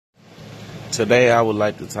Today, I would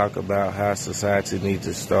like to talk about how society needs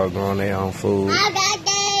to start growing their own food.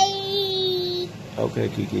 Okay,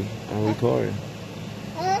 Kiki, I'm recording.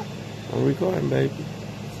 Huh? I'm recording, baby.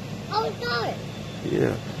 Oh, God.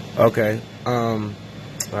 Yeah. Okay. I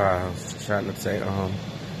was trying to say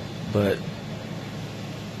but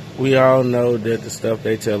we all know that the stuff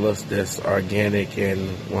they tell us that's organic and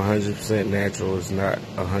 100% natural is not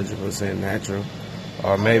 100% natural,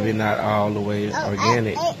 or maybe not all the way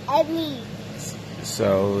organic.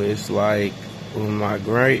 So it's like when my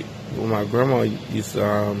grandma used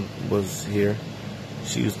to was here,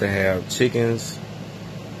 she used to have chickens,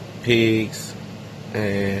 pigs,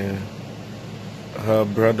 and her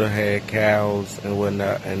brother had cows and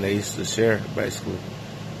whatnot, and they used to share basically.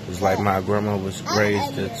 It's like my grandma was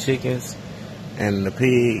raised the chickens and the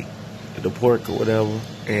pig, the pork or whatever,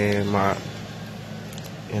 and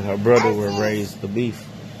her brother would raise the beef.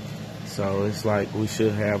 So it's like we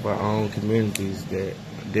should have our own communities that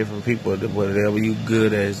different people, whatever you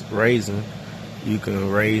good at raising, you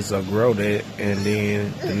can raise or grow that, and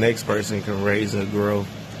then the next person can raise or grow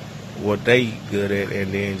what they good at,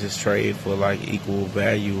 and then just trade for like equal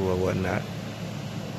value or whatnot.